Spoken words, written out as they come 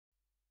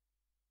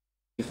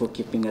For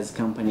keeping us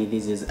company.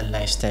 This is a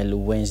Lifestyle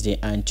Wednesday,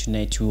 and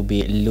tonight we'll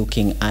be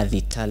looking at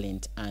the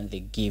talent and the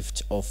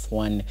gift of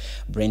one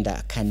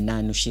Brenda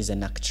Kananu. She's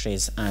an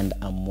actress and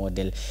a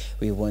model.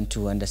 We want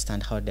to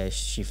understand, how does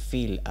she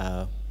feel,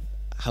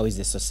 how is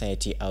the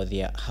society out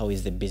there, how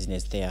is the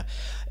business there,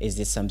 is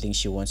this something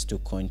she wants to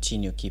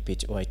continue? Keep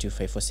it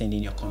Y254. Send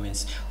in your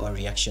comments or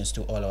reactions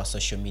to all our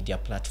social media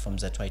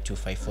platforms at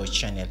Y254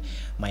 channel.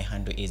 My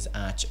handle is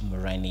at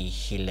Murani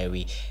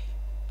Hillary.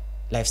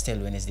 Lifestyle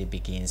Wednesday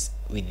begins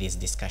with this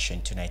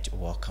discussion tonight.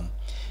 Welcome.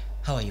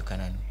 How are you,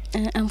 Kananu?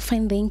 I'm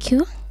fine, thank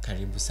you.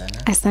 Karibu sana.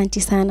 Asante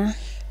sana.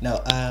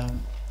 Now,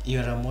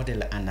 you're a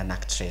model and an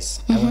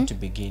actress. I want to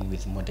begin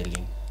with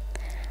modeling.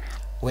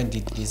 When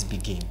did this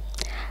begin?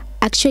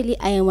 Actually,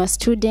 I am a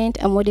student,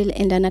 a model,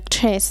 and an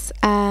actress.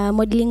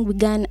 Modeling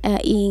began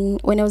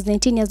when I was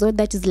 19 years old.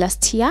 That is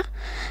last year.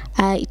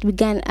 It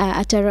began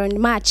at around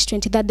March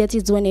 23rd. That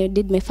is when I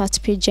did my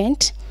first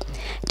pageant.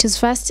 It was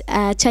first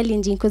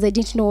challenging because I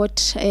didn't know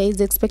what is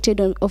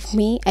expected of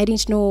me. I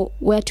didn't know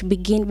where to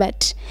begin,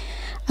 but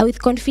with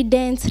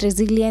confidence,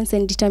 resilience,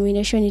 and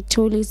determination,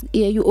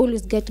 you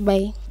always get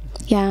by.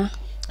 Yeah.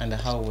 And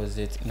how was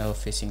it now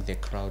facing the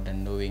crowd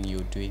and knowing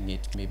you doing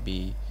it?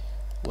 Maybe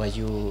were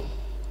you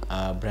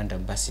brand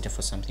ambassador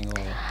for something,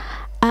 or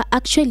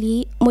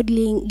actually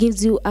modeling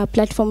gives you a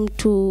platform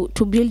to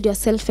build your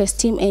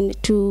self-esteem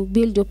and to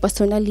build your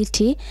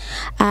personality.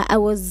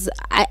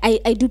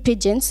 I do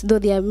pageants, though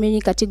there are many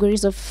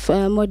categories of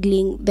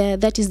modeling. There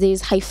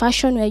is high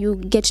fashion, where you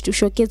get to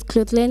showcase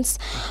clothes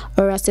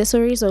or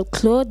accessories or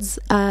clothes.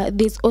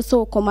 There's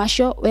also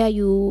commercial, where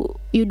you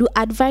do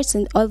adverts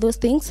and all those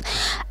things.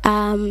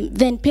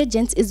 Then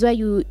pageants is where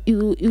you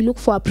look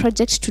for a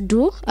project to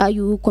do.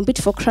 You compete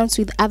for crowns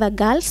with other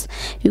girls.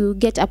 You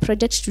get a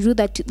project to do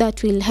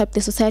that will help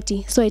the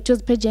society. So I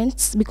chose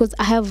pageants because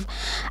I have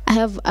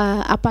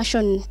a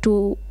passion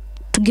to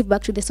give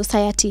back to the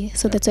society.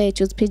 So that's why I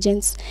chose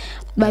pageants.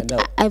 But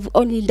I've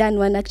only done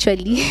one,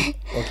 actually.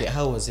 Okay,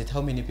 how was it?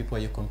 How many people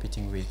are you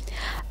competing with?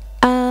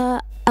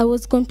 I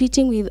was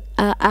competing with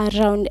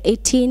around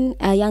 18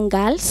 young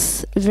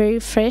girls, very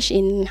fresh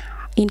in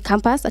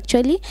campus,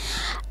 actually.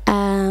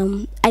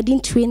 I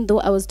didn't win, though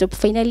I was the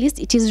finalist.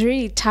 It is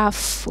really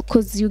tough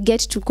because you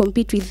get to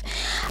compete with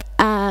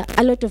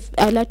a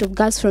lot of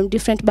girls from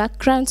different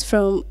backgrounds,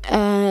 from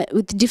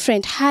with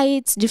different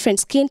heights, different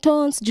skin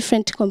tones,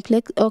 different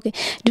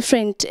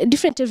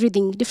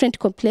everything, different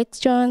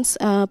complexions,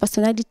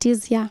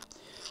 personalities. Yeah.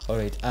 All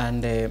right.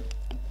 And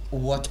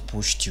what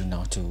pushed you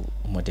now to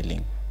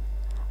modeling?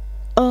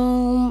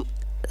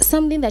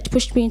 Something that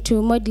pushed me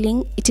into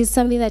modeling, it is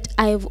something that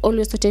I've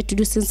always wanted to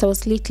do since I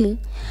was little.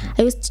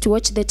 I used to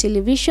watch the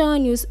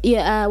television,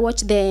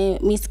 watch the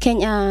Miss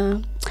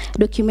Kenya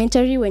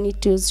documentary when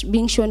it was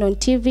being shown on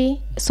TV.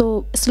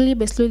 So slowly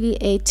by slowly,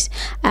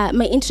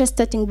 my interest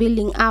started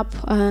building up.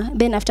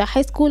 Then after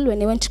high school,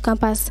 when I went to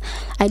campus,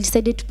 I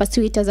decided to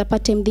pursue it as a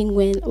part-time thing.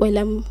 While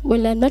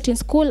I'm not in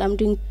school, I'm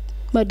doing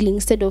modeling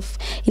instead of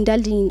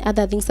indulging in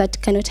other things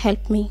that cannot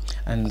help me.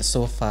 And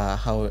so far,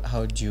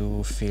 how do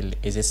you feel?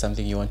 Is it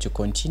something you want to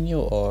continue,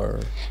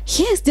 or?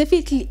 Yes,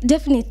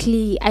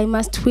 definitely. I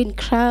must win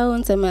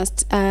crowns. I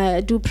must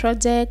do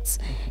projects.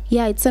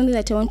 Yeah, it's something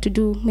that I want to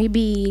do.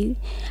 Maybe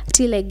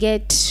till I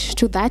get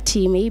to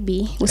 30,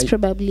 maybe, most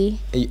probably.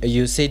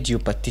 You said you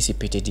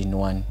participated in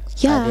one.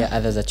 Yeah. Are there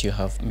others that you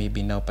have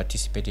maybe now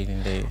participated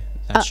in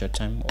that short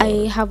time? Or?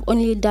 I have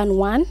only done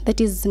one. That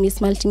is Miss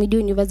Multimedia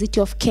University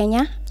of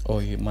Kenya. Oh,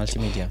 you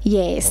multimedia?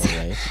 Yes.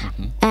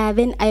 All right.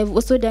 Then I've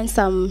also done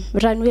some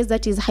runways,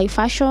 that is high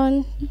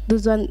fashion.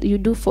 Those one you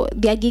do for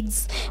their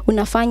gigs.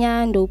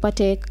 Unafanya ndo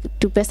upate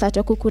tu pesa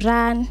to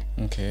kukuran.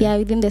 Okay. Yeah,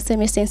 within the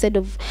semester, instead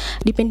of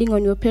depending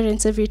on your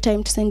parents every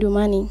time to send you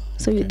money.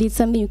 So you did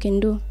something you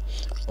can do.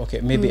 Okay,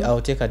 maybe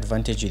I'll take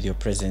advantage with your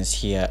presence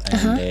here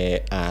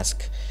and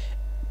ask,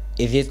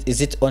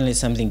 is it only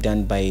something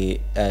done by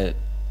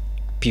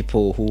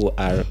people who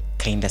are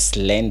kind of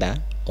slender,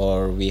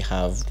 or we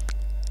have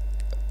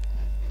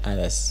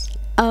others?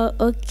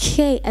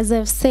 Okay, as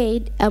I've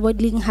said,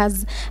 modeling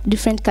has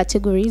different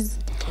categories.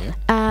 Okay.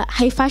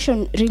 High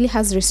fashion really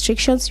has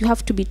restrictions. You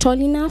have to be tall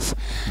enough.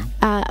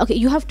 Okay,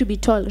 you have to be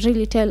tall,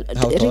 really tall,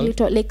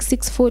 like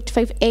 6 foot,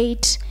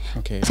 5'8",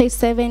 okay,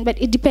 5'7",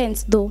 but it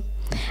depends though.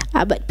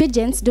 But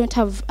pageants don't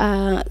have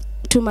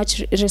too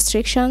much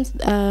restrictions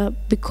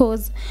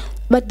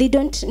but they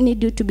don't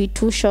need you to be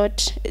too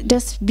short.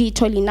 Just be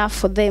tall enough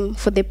for them,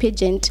 for the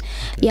pageant.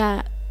 Okay.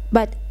 Yeah,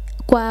 but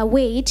kwa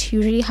weight, you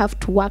really have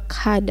to work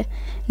hard.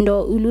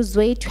 No, you lose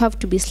weight, you have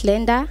to be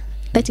slender.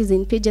 That is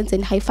in pageants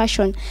and high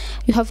fashion.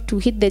 You have to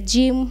hit the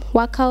gym,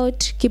 work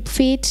out, keep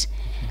fit.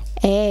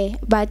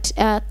 But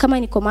kama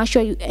ni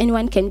commercial,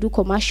 anyone can do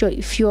commercial.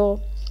 If you're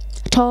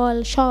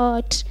tall,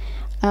 short,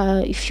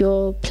 if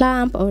you're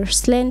plump or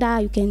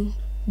slender, you can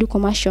do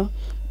commercial.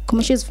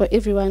 Commercial is for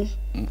everyone.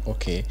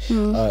 Okay.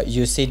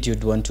 You said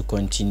you'd want to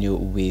continue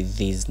with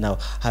this. Now,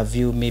 have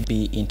you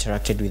maybe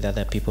interacted with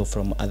other people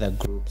from other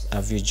groups?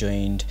 Have you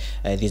joined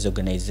these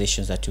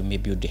organizations that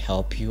maybe would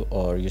help you,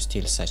 or you're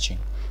still searching?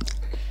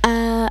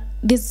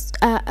 this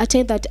a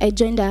time that I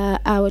joined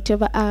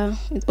whatever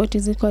what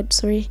is it called,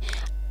 sorry,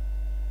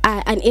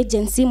 an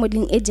agency,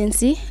 modeling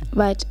agency,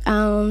 but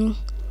I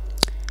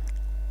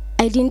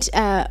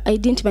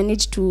didn't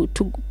manage to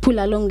pull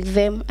along with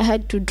them. I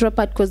had to drop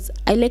out because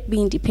I like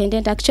being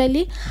independent.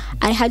 Actually,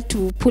 I had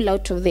to pull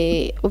out of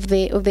the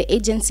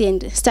agency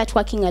and start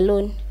working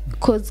alone.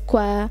 Because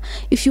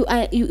if you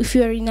are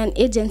in an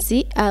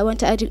agency, they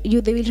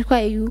will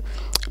require you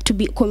to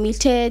be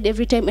committed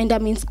every time. And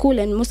I'm in school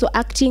and I'm also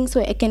acting,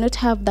 so I cannot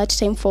have that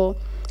time for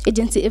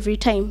agency every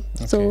time.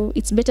 Okay. So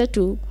it's better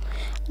to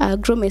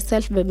grow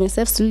myself by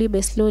myself, slowly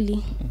by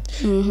slowly.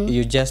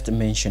 You just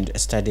mentioned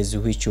studies,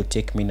 which will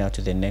take me now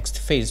to the next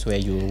phase where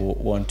you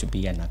want to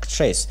be an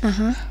actress.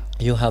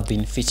 You have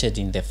been featured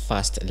in the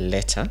first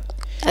letter.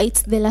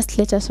 It's the last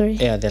letter, sorry.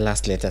 Yeah, the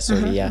last letter,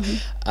 sorry.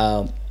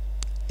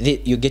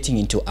 You're getting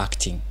into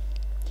acting.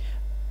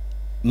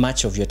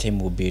 Much of your time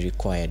will be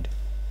required.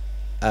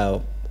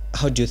 How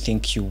do you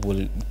think you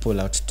will pull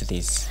out to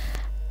this?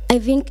 I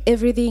think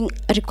everything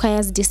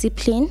requires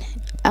discipline,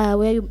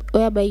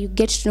 whereby you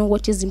get to know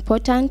what is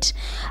important.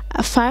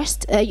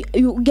 First,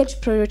 you get to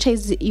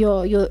prioritize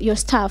your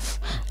stuff,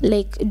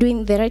 like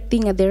doing the right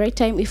thing at the right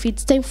time. If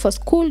it's time for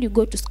school, you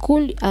go to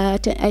school,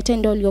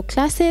 attend all your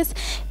classes.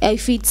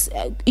 If it's,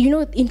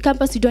 in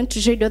campus, you don't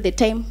read all the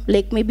time.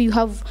 Like maybe you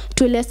have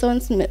 2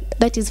 lessons,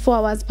 that is 4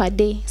 hours per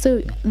day.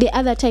 So the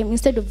other time,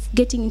 instead of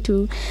getting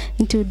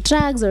into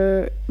drugs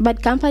or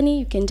bad company,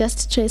 you can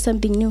just try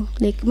something new.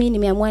 Like me,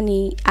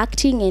 nimeamua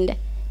acting and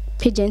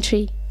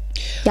pageantry.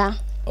 Yeah.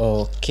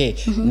 Okay.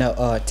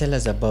 Now tell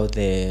us about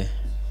the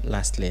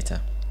last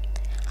letter.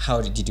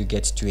 How did you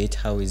get to it?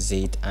 How is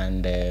it?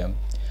 And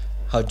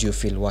how do you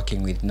feel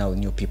working with now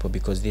new people,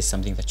 because this is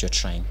something that you're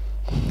trying?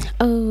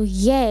 Oh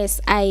yes,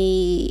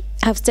 I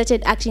have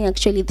started acting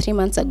actually 3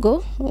 months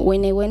ago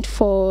when I went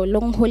for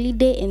long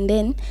holiday, and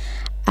then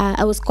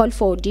I was called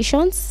for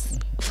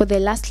auditions for the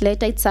last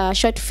letter. It's a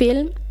short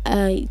film.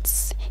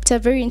 It's a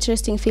very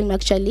interesting film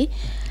actually.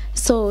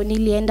 So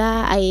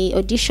nilienda, I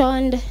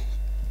auditioned,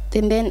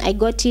 and then I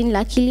got in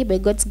luckily by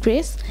God's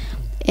grace,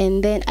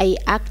 and then I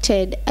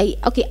acted.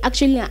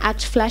 Actually I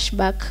act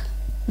flashback.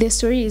 The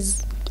story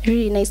is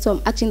really nice, so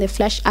I'm acting a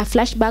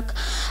flashback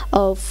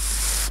of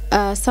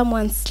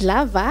someone's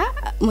lover.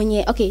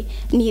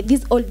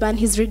 This old man,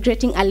 he's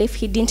regretting a life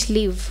he didn't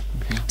live.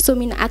 So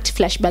I act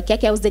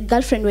flashback. I was the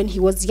girlfriend when he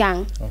was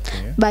young.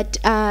 Okay. But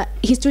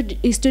he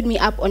stood me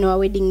up on our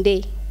wedding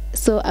day.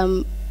 So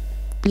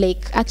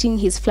like acting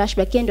his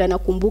flashback and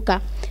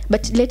anakumbuka,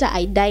 but later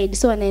I died.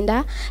 So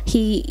anaenda,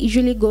 he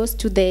usually goes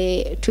to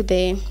the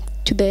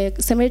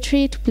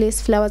cemetery to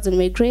place flowers on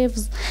my grave,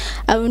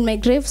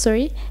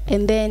 sorry,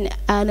 and then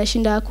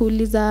anashinda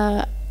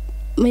kuuliza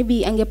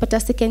maybe angepata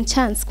second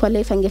chance kwa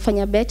life,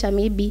 angefanya better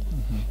maybe.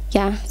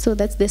 Yeah, so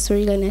that's the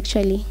storyline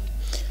actually.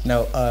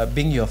 Now,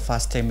 being your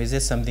first time, is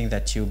this something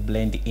that you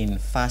blend in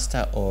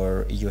faster,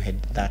 or you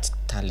had that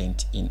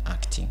talent in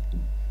acting?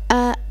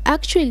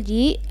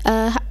 Actually,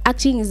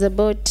 acting is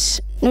about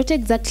not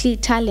exactly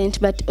talent,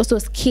 but also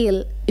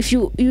skill. If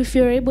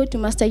you're able to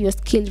master your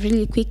skill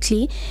really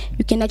quickly,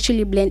 you can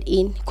actually blend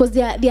in. Because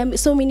there are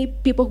so many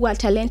people who are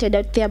talented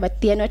out there,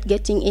 but they are not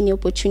getting any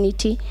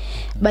opportunity.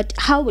 But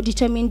how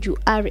determined you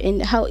are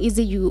and how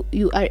easy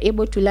you are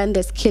able to learn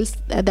the skills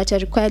that are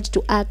required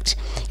to act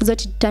is what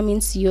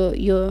determines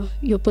your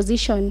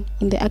position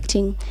in the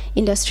acting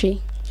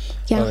industry.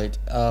 Yeah. All right.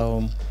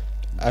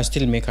 I'll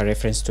still make a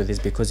reference to this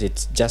because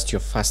it's just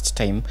your first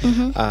time.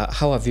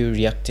 How have you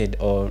reacted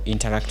or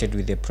interacted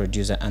with the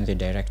producer and the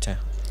director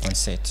on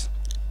set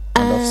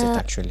and off set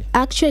actually?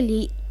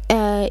 Actually,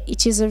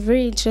 it is a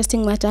very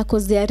interesting matter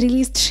because they are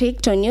really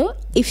strict on you.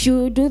 If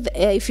you do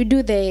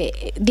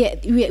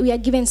we are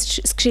given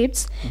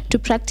scripts to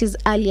practice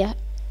earlier,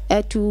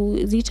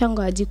 to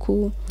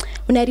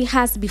una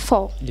rehearse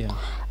before. Yeah.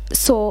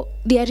 So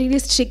they are really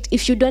strict.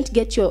 If you don't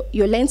get your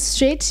lines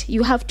straight,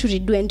 you have to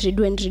redo and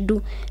redo and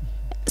redo.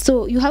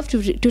 So you have to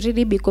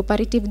really be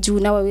cooperative.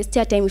 Now I waste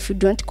your time if you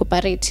don't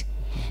cooperate.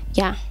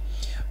 Yeah.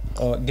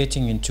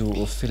 Getting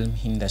into film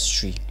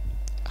industry,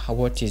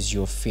 what is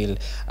your feel?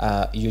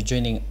 You're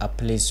joining a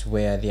place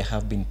where there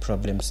have been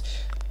problems.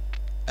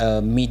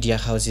 Media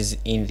houses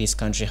in this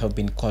country have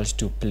been called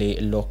to play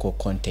local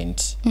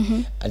content.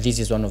 This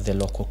is one of the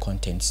local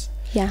contents.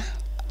 Yeah.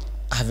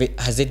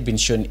 Has it been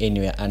shown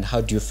anywhere, and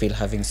how do you feel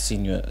having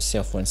seen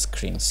yourself on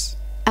screens?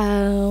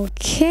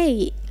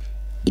 Okay.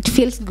 It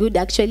feels good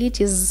actually. It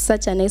is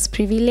such a nice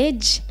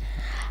privilege.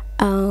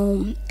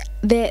 The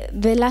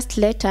last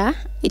letter,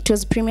 it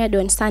was premiered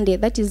on Sunday.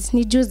 That is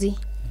Nijuzi.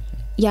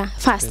 Yeah,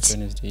 first.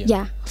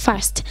 Yeah,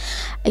 first.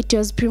 It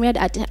was premiered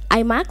at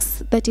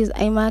IMAX. That is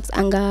IMAX,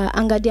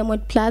 Anga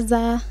Diamond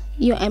Plaza,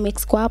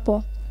 IMAX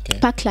Kwapo,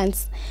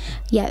 Parklands.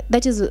 Yeah,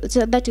 that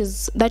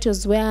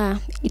was where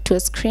it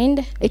was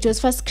screened. It was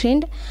first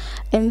screened,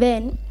 and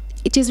then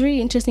it is really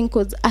interesting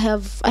because I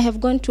have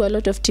gone to a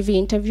lot of TV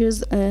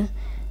interviews.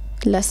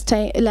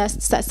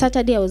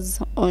 Saturday I was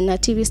on a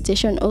TV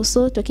station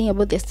also talking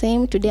about the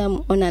same. Today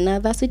I'm on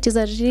another, so it is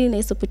a really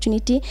nice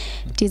opportunity.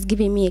 It is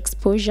giving me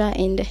exposure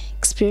and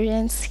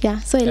experience. Yeah,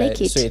 so I like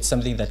it. So it's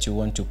something that you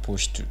want to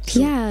push to.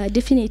 Yeah,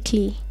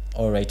 definitely.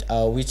 All right.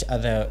 Which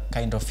other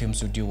kind of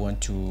films would you want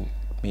to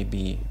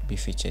maybe be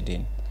featured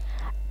in?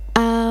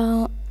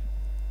 I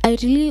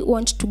really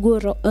want to go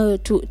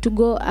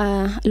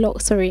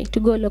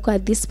local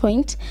at this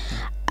point.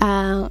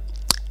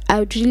 I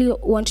would really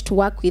want to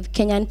work with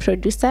Kenyan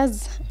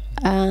producers,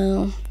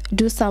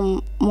 do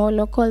some more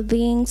local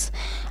things,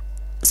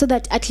 so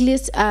that at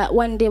least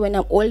one day when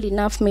I'm old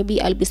enough,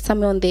 maybe I'll be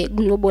somewhere on the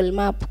global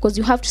map, because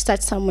you have to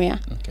start somewhere.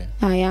 Okay.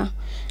 Yeah.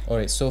 All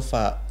right. So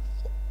far,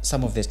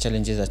 some of the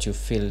challenges that you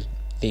feel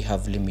they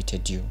have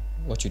limited you,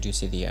 what would you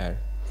say they are?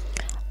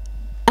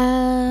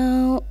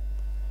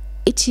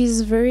 It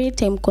is very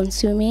time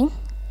consuming.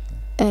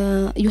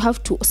 You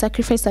have to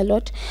sacrifice a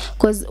lot,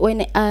 because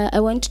when I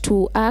went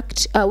to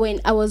act,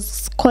 when I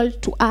was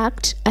called to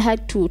act, I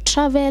had to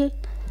travel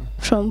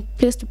from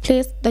place to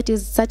place. That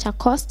is such a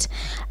cost,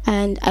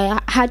 and I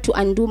had to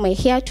undo my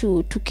hair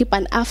to keep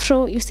an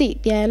afro. You see,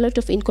 there are a lot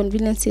of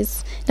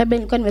inconveniences. Labda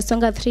nilikuwa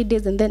nimesonga 3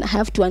 days and then I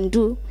have to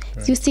undo.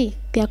 Right. So you see,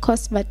 there are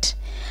costs, but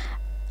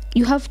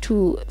you have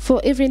to,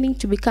 for everything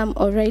to become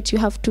all right, you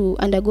have to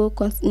undergo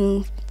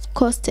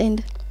cost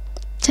and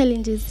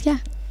challenges. Yeah.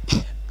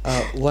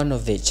 One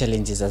of the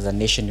challenges as a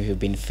nation we've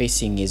been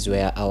facing is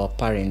where our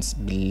parents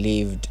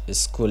believed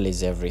school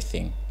is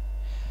everything.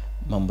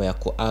 Mambo ya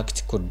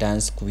ku-act,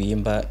 ku-dance,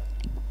 kuimba,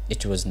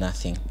 it was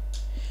nothing.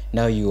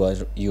 Now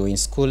you're in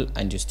school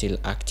and you're still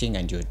acting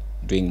and you're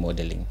doing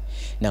modeling.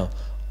 Now,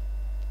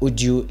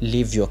 would you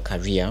leave your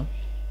career,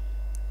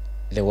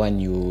 the one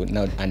you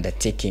now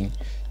undertaking,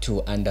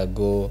 to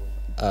undergo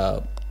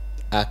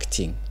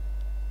acting?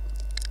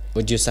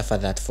 Would you suffer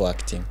that for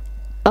acting?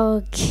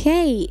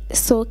 Okay,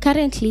 so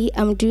currently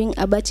I'm doing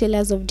a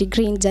bachelor's of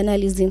degree in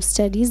journalism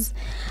studies.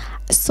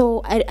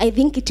 So I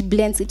think it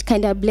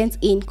kind of blends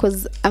in,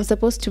 because I'm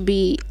supposed to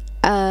be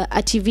a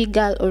TV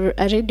girl or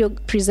a radio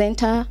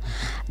presenter.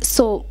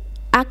 So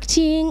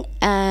acting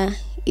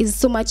is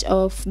so much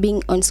of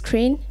being on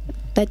screen.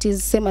 That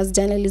is same as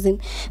journalism.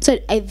 So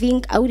I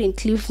think I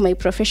wouldn't leave my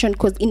profession,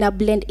 because in a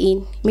blend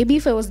in. Maybe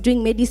if I was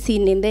doing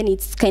medicine and then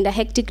it's kind of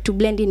hectic to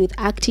blend in with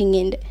acting,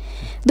 and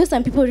though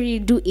some people really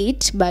do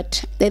it,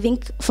 but I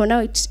think for now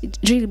it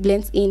really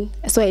blends in.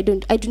 So I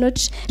do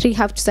not really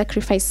have to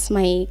sacrifice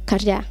my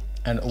career.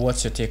 And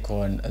what's your take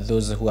on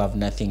those who have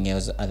nothing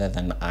else other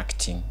than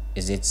acting?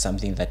 Is it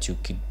something that you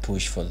could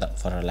push for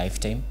a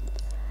lifetime?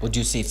 Would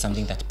you say it's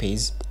something that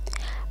pays?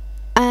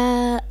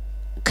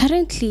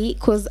 Currently,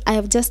 because I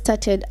have just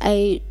started,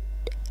 I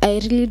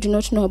really do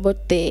not know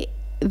about the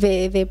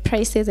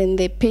prices and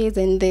the pays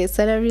and the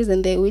salaries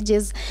and the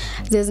wages.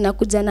 There's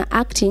nakujana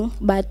acting,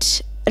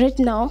 but right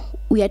now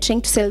we are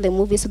trying to sell the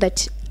movie so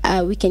that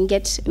we can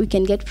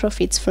get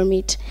profits from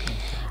it.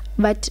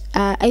 But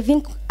I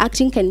think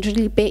acting can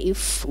really pay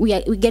if we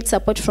get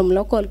support from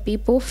local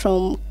people,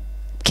 from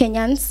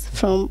Kenyans,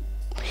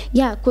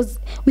 because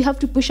we have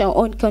to push our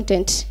own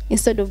content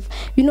instead of,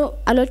 a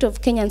lot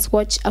of Kenyans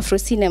watch Afro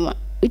cinema,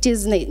 which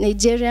is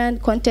Nigerian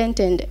content,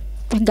 and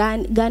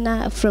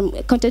Ghana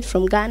content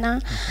from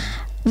Ghana.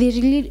 They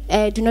really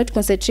do not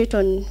concentrate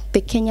on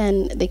the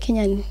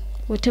Kenyan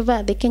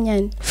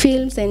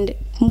films and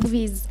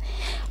movies.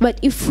 But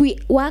if we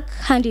work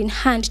hand in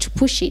hand to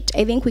push it,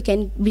 I think we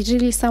can be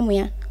really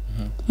somewhere.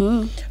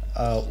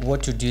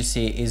 What would you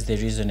say is the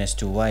reason as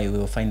to why we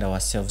will find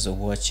ourselves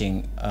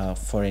watching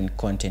foreign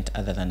content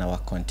other than our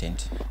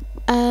content?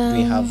 Do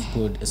we have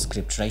good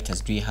script writers?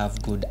 Do we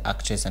have good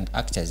actors and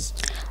actors?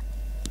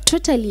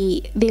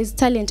 Totally, there's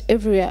talent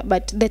everywhere,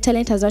 but the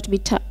talent has not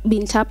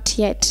been tapped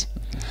yet.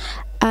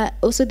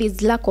 Also,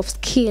 there's lack of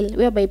skill,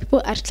 whereby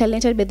people are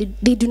talented, but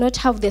they do not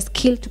have the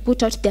skill to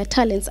put out their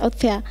talents out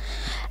there.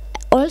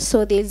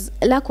 Also, there's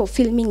lack of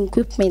filming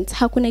equipment.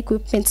 Hakuna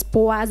equipment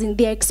poor, and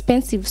they're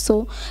expensive.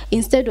 So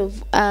instead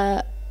of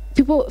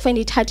people find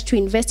it hard to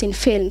invest in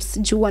films.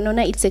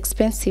 Juwanona, it's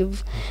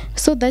expensive.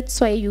 So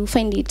that's why you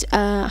find it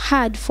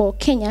hard for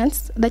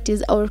Kenyans, that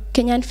is our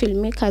Kenyan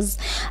filmmakers,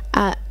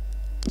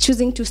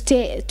 choosing to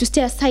stay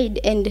aside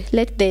and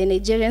let the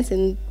Nigerians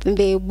and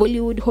the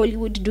Bollywood,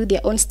 Hollywood do their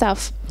own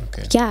stuff.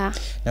 Okay. Yeah.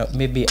 Now,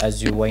 maybe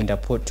as you wind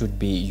up, what would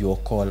be your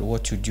call?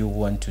 What would you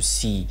want to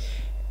see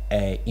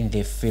in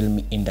the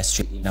film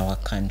industry in our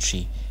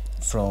country,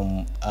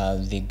 from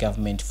the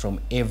government, from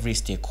every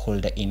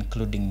stakeholder,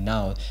 including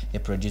now the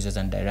producers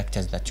and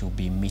directors that you'll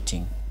be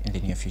meeting in the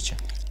near future?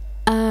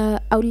 I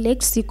would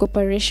like to see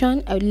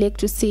cooperation. I would like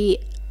to see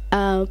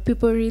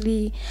people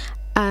really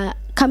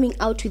coming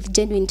out with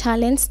genuine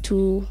talents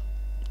to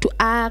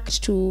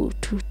act, to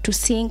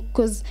sing,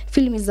 because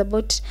film is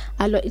about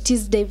a lot. It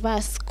is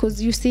diverse,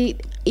 because you see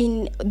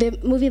in the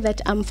movie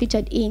that I'm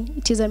featured in,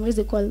 it is a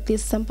musical.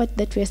 There's some part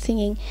that we're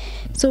singing,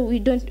 so we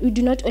do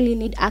not only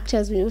need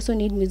actors, we also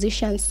need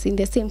musicians in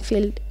the same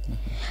field.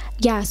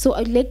 Yeah, so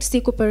I'd like to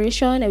see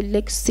cooperation. I would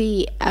like to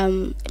see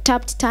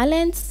tapped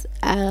talents.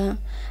 I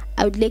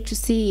would like to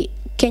see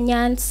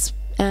Kenyans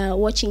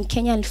watching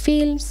Kenyan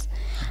films,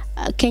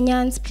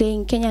 Kenyans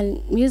playing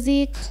Kenyan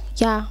music.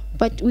 Yeah,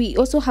 but we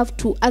also have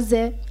to, as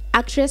the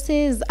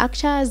actresses,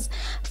 actors,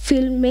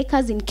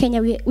 filmmakers in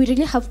Kenya, we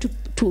really have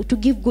to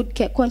give good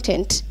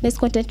content, nice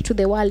content to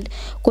the world,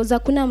 because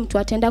hakuna mtu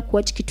atenda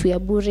kuwatch kitu ya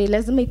bure,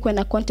 lazima ikuwe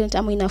na content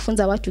ama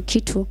inafunza watu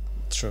kitu.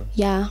 True.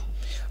 Yeah.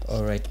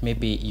 All right,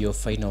 maybe your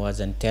final words,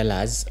 and tell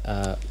us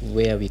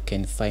where we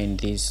can find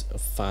this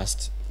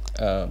first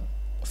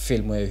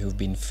film where you've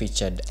been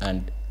featured,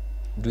 and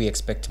do we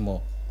expect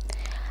more?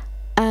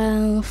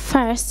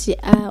 First,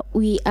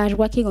 we are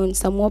working on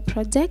some more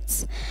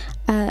projects.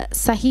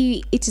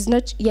 Sahi, it is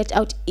not yet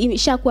out.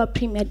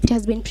 It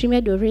has been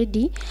premiered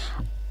already,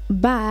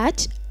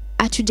 but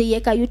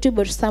hatujaiweka YouTube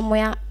or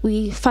somewhere.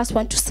 We first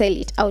want to sell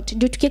it out.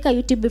 Do tukiweka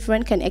YouTube,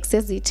 everyone can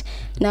access it.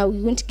 Now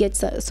we won't get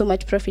so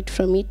much profit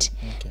from it.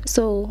 Okay.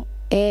 So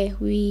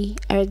we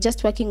are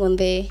just working on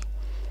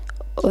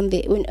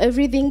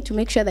everything to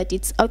make sure that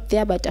it's out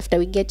there, but after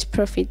we get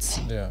profits.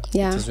 Yeah.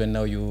 It is when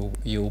now you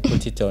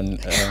put it on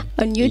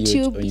on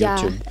YouTube. on Yeah.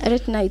 YouTube.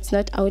 Right now it's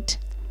not out.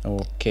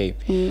 Okay.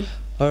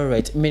 All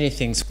right. Many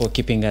thanks for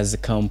keeping us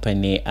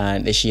company,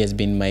 and she has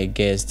been my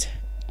guest,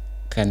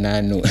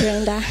 Kananu.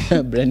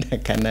 Brenda. Brenda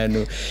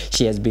Kananu.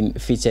 She has been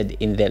featured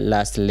in the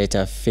Last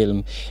Letter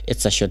film.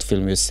 It's a short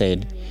film, you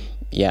said.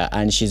 Yeah,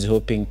 and she's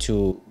hoping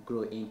to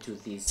grow into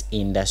this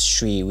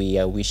industry. We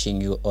are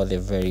wishing you all the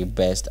very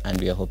best, and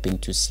we are hoping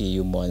to see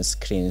you more on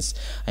screens,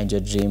 and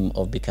your dream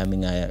of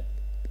becoming a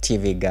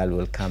TV girl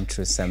will come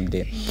true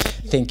someday.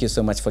 Thank you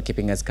so much for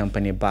keeping us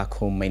company back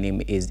home. My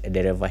name is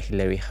Dereva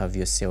Hillary. Have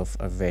yourself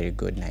a very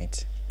good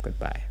night.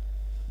 Goodbye.